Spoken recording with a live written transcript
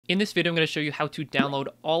In this video, I'm going to show you how to download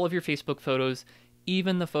all of your Facebook photos,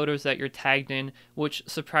 even the photos that you're tagged in, which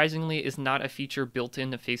surprisingly is not a feature built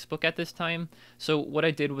into Facebook at this time. So what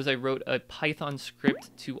I did was I wrote a Python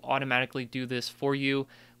script to automatically do this for you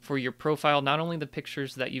for your profile, not only the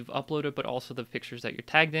pictures that you've uploaded, but also the pictures that you're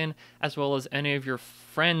tagged in, as well as any of your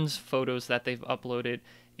friends' photos that they've uploaded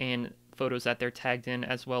and photos that they're tagged in,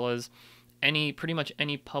 as well as pretty much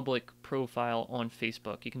any public profile on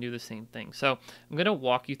Facebook. You can do the same thing. So I'm going to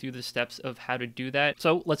walk you through the steps of how to do that.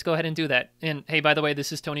 So let's go ahead and do that. And hey, by the way,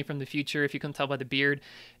 this is Tony from the future, if you can tell by the beard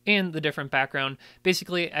and the different background.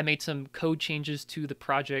 Basically, I made some code changes to the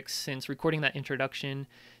project since recording that introduction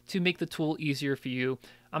to make the tool easier for you.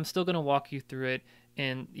 I'm still going to walk you through it.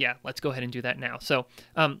 And yeah, let's go ahead and do that now. So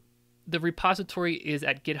the repository is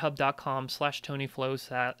at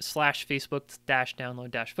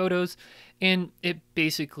github.com/tonyflow/facebook-download-photos, and it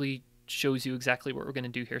basically shows you exactly what we're going to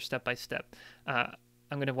do here step by step. I'm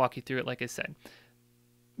going to walk you through it like I said.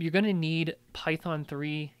 You're going to need Python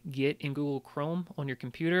 3 Git in Google Chrome on your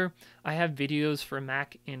computer. I have videos for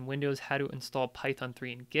Mac and Windows how to install Python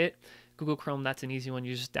 3 in Git. Google Chrome, that's an easy one.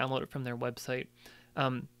 You just download it from their website.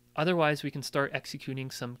 Otherwise, we can start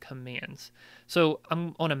executing some commands. So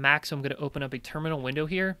I'm on a Mac, so I'm going to open up a terminal window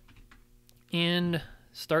here and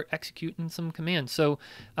start executing some commands. So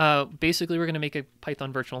basically, we're going to make a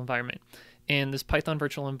Python virtual environment. And this Python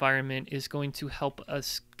virtual environment is going to help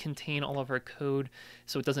us contain all of our code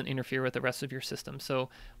so it doesn't interfere with the rest of your system. So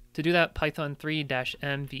to do that, Python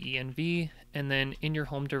 3-mvenv, and then in your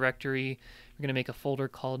home directory, we're going to make a folder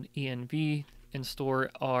called env and store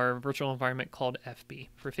our virtual environment called FB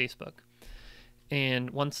for Facebook. And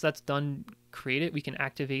once that's done, create it. We can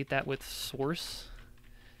activate that with source,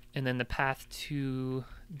 and then the path to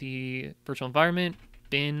the virtual environment,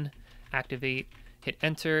 bin, activate, hit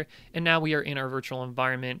enter, and now we are in our virtual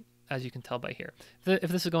environment, as you can tell by here. If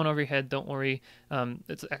this is going over your head, don't worry.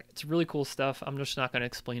 It's really cool stuff. I'm just not going to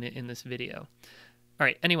explain it in this video. All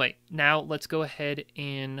right, anyway, now let's go ahead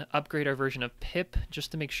and upgrade our version of pip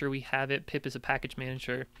just to make sure we have it. Pip is a package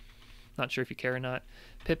manager. Not sure if you care or not.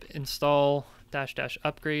 Pip install --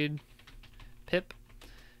 upgrade pip.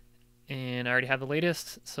 And I already have the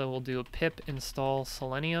latest, so we'll do a pip install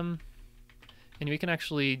Selenium. And we can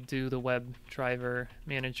actually do the web driver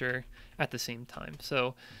manager at the same time.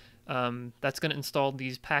 So that's going to install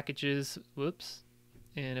these packages. Whoops.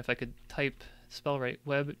 And if I could spell right,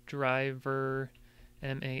 web driver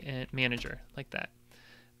manager, like that.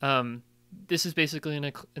 This is basically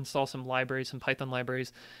going to install some libraries, some Python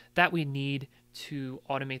libraries that we need to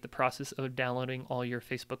automate the process of downloading all your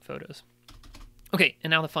Facebook photos. Okay, and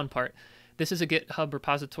now the fun part. This is a GitHub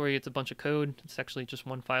repository. It's a bunch of code. It's actually just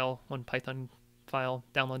one file, one Python file,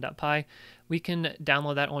 download.py. We can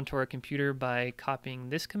download that onto our computer by copying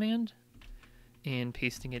this command and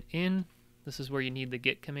pasting it in. This is where you need the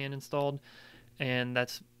git command installed. And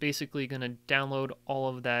that's basically going to download all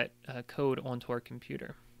of that code onto our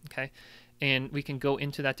computer, okay? And we can go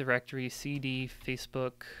into that directory, cd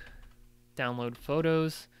Facebook download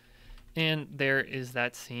photos, and there is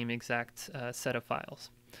that same exact set of files.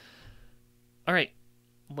 All right,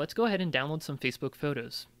 let's go ahead and download some Facebook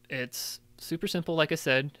photos. It's super simple, like I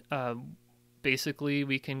said. Basically,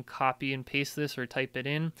 we can copy and paste this or type it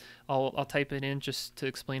in. I'll type it in just to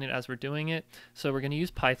explain it as we're doing it. So we're going to use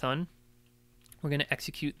Python. We're going to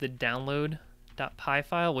execute the download.py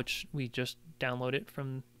file, which we just downloaded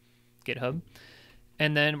from GitHub.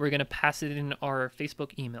 And then we're going to pass it in our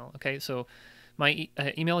Facebook email. Okay, so my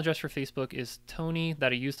email address for Facebook is Tony,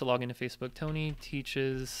 that I use to log into Facebook,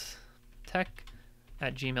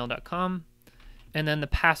 tonyteachestech@gmail.com. And then the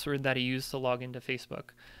password that I use to log into Facebook.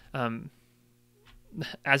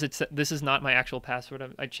 This is not my actual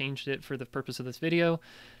password. I changed it for the purpose of this video.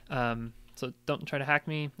 So don't try to hack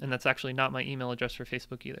me, and that's actually not my email address for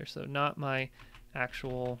Facebook either. So not my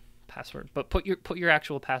actual password, but put your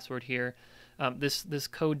actual password here. This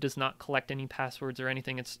code does not collect any passwords or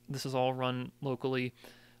anything. This is all run locally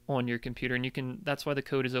on your computer, and that's why the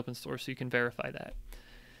code is open source, so you can verify that.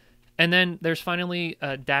 And then there's finally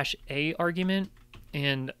a -a argument,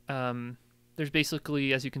 and there's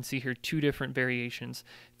basically, as you can see here, two different variations: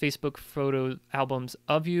 Facebook photo albums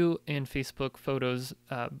of you and Facebook photos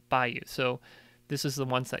by you. So this is the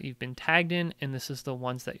ones that you've been tagged in, and this is the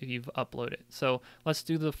ones that you've uploaded. So let's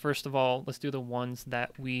do let's do the ones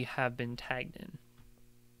that we have been tagged in.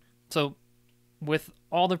 So with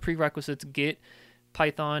all the prerequisites, Git,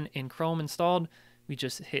 Python, and Chrome installed, we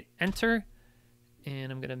just hit enter,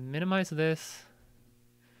 and I'm going to minimize this.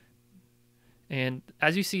 And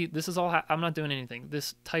as you see, this is all, I'm not doing anything.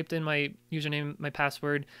 This typed in my username, my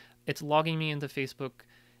password, it's logging me into Facebook,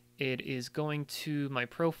 it is going to my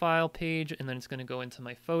profile page, and then it's going to go into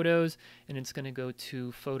my photos, and it's going to go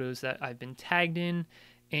to photos that I've been tagged in,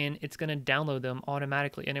 and it's going to download them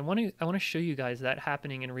automatically. And I want to show you guys that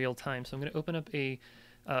happening in real time. So I'm going to open up a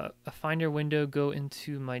Finder window, go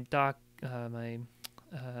into my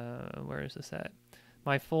where is this at?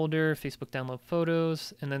 My folder, Facebook download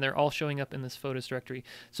photos, and then they're all showing up in this photos directory.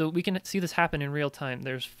 So we can see this happen in real time.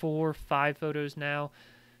 There's 4, 5 photos now.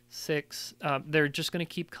 6. They're just going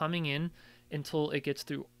to keep coming in until it gets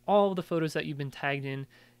through all the photos that you've been tagged in,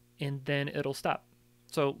 and then it'll stop.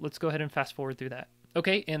 So let's go ahead and fast forward through that.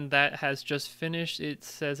 Okay, and that has just finished. It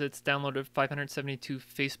says it's downloaded 572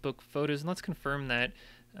 Facebook photos, and let's confirm that.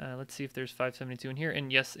 Let's see if there's 572 in here, and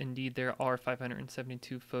yes, indeed, there are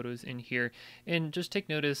 572 photos in here. And just take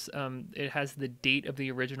notice, it has the date of the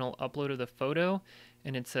original upload of the photo,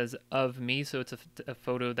 and it says of me, so it's a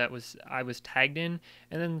photo that I was tagged in,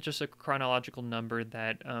 and then just a chronological number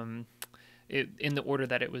that in the order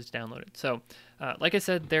that it was downloaded. So, like I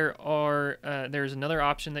said, there's another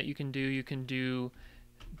option that you can do. You can do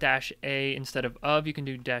 -A instead of you can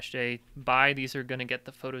do -A by. These are going to get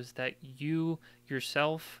the photos that you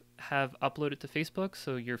yourself have uploaded to Facebook,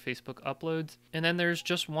 so your Facebook uploads. And then there's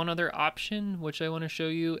just one other option which I want to show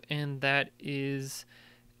you, and that is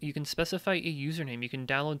you can specify a username. You can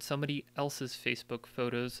download somebody else's Facebook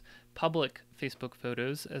photos, public Facebook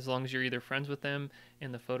photos, as long as you're either friends with them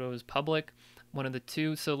and the photo is public, one of the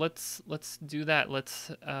two. So let's do that. What's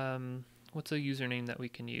a username that we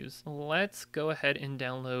can use? Let's go ahead and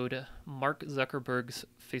download Mark Zuckerberg's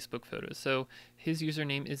Facebook photos. So his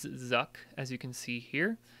username is Zuck, as you can see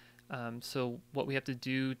here. So what we have to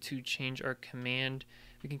do to change our command,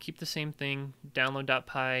 we can keep the same thing,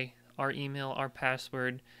 download.py, our email, our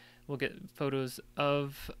password. We'll get photos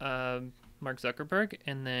of Mark Zuckerberg,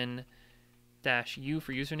 and then -U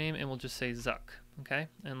for username, and we'll just say Zuck. Okay,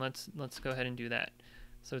 and let's go ahead and do that.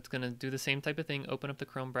 So it's going to do the same type of thing, open up the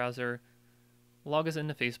Chrome browser, log us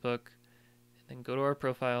into Facebook, and then go to our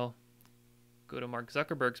profile, go to Mark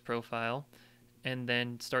Zuckerberg's profile, and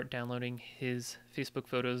then start downloading his Facebook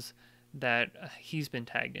photos that he's been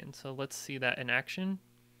tagged in. So let's see that in action.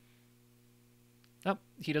 Oh,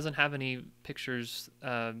 he doesn't have any pictures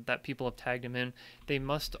that people have tagged him in. They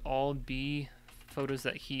must all be photos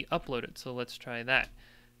that he uploaded. So let's try that.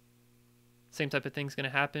 Same type of thing's going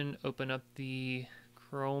to happen. Open up the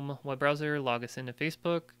Chrome web browser, log us into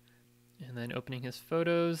Facebook, and then opening his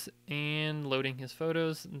photos and loading his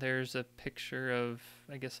photos. There's a picture of,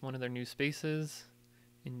 I guess, one of their new spaces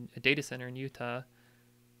in a data center in Utah.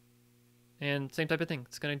 And same type of thing.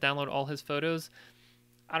 It's going to download all his photos.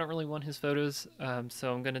 I don't really want his photos,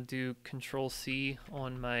 so I'm going to do Control-C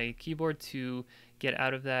on my keyboard to get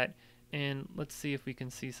out of that. And let's see if we can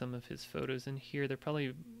see some of his photos in here. They're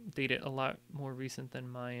probably dated a lot more recent than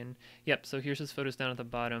mine. Yep, so here's his photos down at the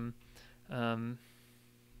bottom.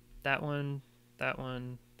 That one, that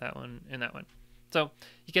one, that one, and that one. So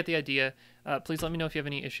you get the idea. Please let me know if you have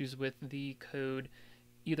any issues with the code,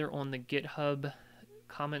 either on the GitHub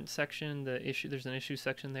comment section, there's an issue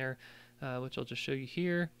section there, which I'll just show you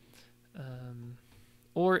here,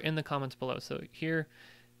 or in the comments below. So here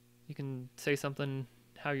you can say something,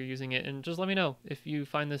 how you're using it, and just let me know if you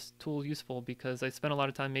find this tool useful, because I spent a lot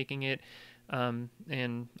of time making it,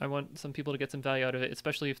 and I want some people to get some value out of it,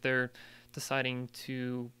 especially if they're deciding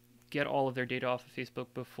to get all of their data off of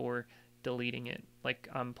Facebook before deleting it, like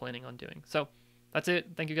I'm planning on doing. So that's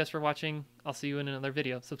it. Thank you guys for watching. I'll see you in another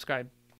video. Subscribe.